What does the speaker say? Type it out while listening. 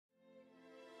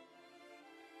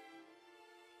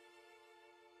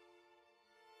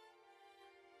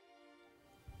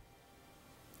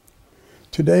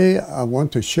Today, I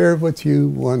want to share with you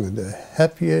one of the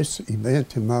happiest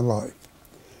events in my life.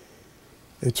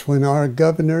 It's when our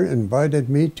governor invited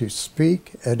me to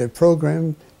speak at a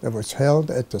program that was held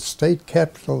at the State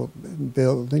Capitol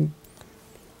building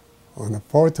on the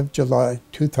 4th of July,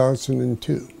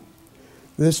 2002.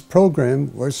 This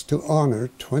program was to honor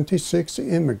 26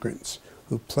 immigrants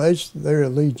who pledged their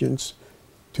allegiance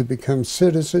to become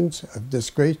citizens of this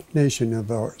great nation of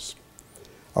ours.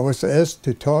 I was asked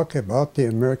to talk about the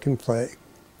American flag.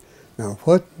 Now,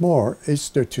 what more is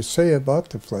there to say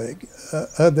about the flag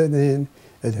other than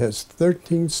it has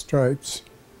 13 stripes,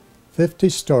 50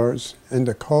 stars, and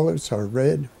the colors are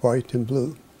red, white, and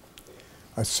blue.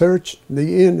 I searched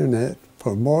the internet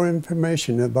for more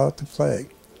information about the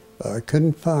flag, but I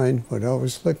couldn't find what I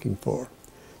was looking for.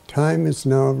 Time is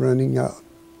now running out.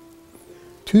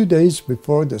 2 days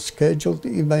before the scheduled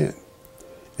event,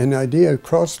 an idea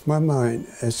crossed my mind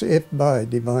as if by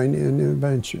divine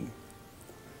intervention.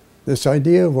 This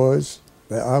idea was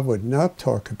that I would not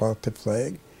talk about the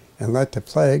flag and let the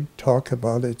flag talk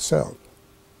about itself.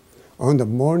 On the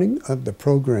morning of the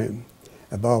program,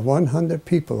 about 100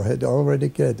 people had already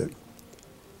gathered.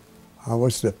 I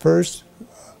was the first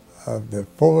of the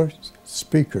 4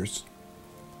 speakers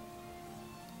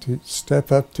to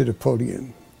step up to the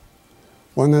podium.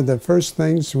 One of the first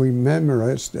things we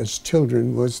memorized as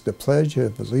children was the Pledge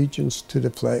of Allegiance to the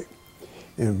flag.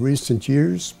 In recent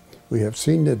years, we have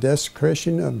seen the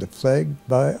desecration of the flag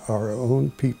by our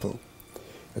own people.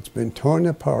 It's been torn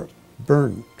apart,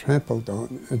 burned, trampled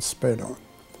on, and spat on.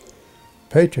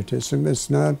 Patriotism is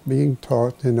not being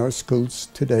taught in our schools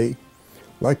today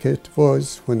like it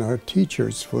was when our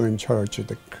teachers were in charge of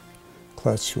the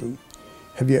classroom.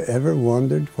 Have you ever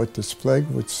wondered what this flag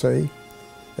would say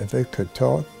if it could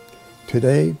talk?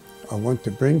 Today, I want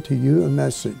to bring to you a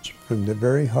message from the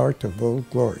very heart of Old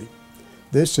Glory.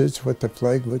 This is what the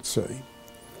flag would say.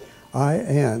 I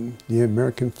am the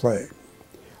American flag.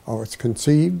 I was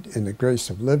conceived in the grace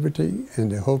of liberty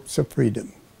and the hopes of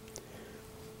freedom.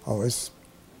 I was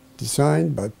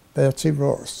designed by Betsy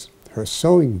Ross. Her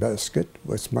sewing basket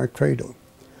was my cradle.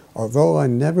 Although I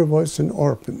never was an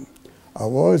orphan, I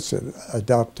was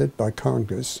adopted by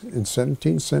Congress in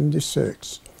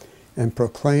 1776 and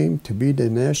proclaimed to be the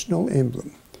national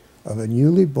emblem of a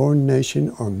newly born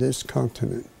nation on this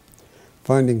continent,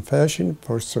 finding fashion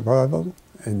for survival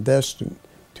and destined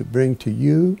to bring to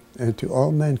you and to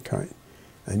all mankind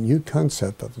a new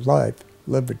concept of life,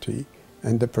 liberty,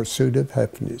 and the pursuit of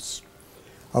happiness.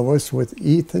 I was with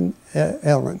Ethan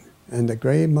Allen and the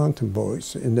Gray Mountain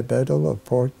Boys in the Battle of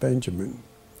Fort Benjamin.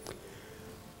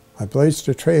 I blazed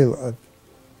the trail of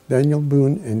Daniel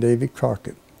Boone and Davy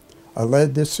Crockett. I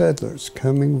led the settlers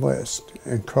coming west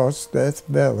and crossed Death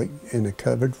Valley in a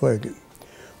covered wagon.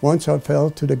 Once I fell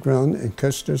to the ground in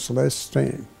Custer's last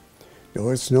stand. There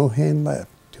was no hand left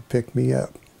to pick me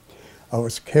up. I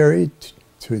was carried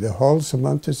through the halls of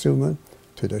Montezuma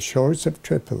to the shores of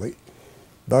Tripoli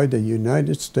by the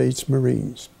United States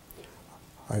Marines.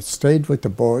 I stayed with the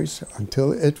boys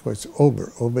until it was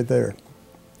over there.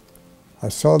 I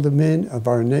saw the men of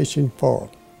our nation fall,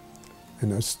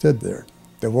 and I stood there.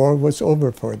 The war was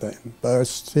over for them, but I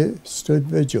stood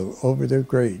vigil over their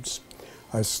graves.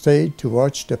 I stayed to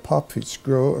watch the poppies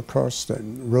grow across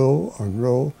them, row on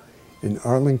row, in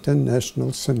Arlington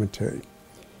National Cemetery.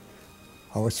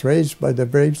 I was raised by the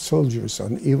brave soldiers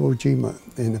on Iwo Jima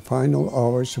in the final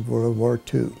hours of World War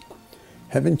II.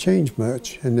 Haven't changed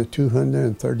much in the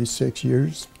 236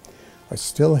 years. I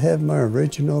still have my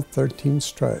original 13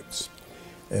 stripes.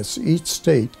 As each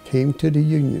state came to the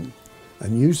Union, a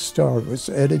new star was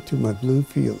added to my blue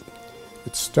field.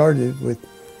 It started with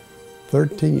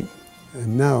 13,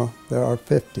 and now there are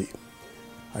 50.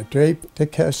 I draped the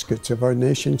caskets of our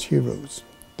nation's heroes,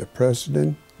 the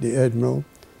President, the Admiral,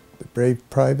 the brave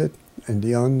private, and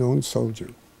the unknown soldier.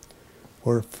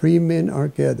 Where free men are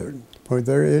gathered, where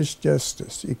there is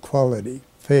justice, equality,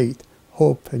 faith,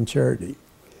 hope, and charity,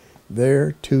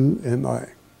 there too am I.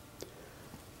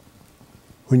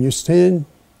 When you stand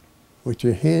with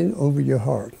your hand over your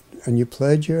heart and you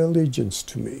pledge your allegiance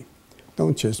to me,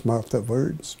 don't just mouth the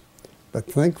words, but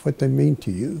think what they mean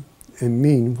to you and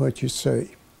mean what you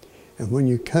say. And when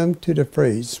you come to the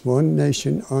phrase, one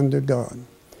nation under God,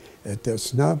 it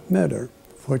does not matter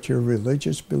what your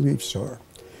religious beliefs are.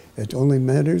 It only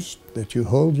matters that you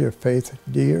hold your faith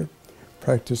dear,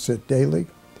 practice it daily,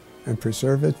 and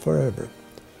preserve it forever.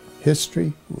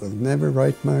 History will never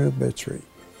write my obituary,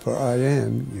 for I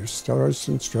am your stars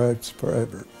and stripes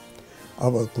forever. I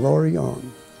will glory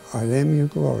on. I am your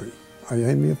glory. I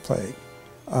am your flag.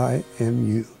 I am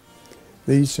you.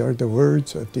 These are the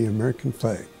words of the American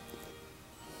flag.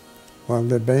 While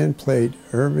the band played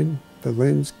Irving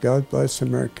Berlin's God Bless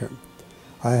America,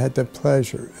 I had the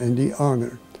pleasure and the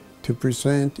honor to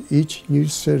present each new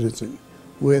citizen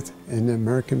with an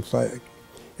American flag.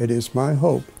 It is my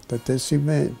hope that this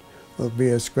event will be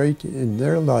as great in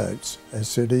their lives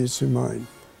as it is in mine.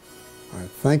 I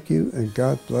thank you, and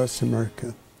God bless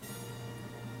America.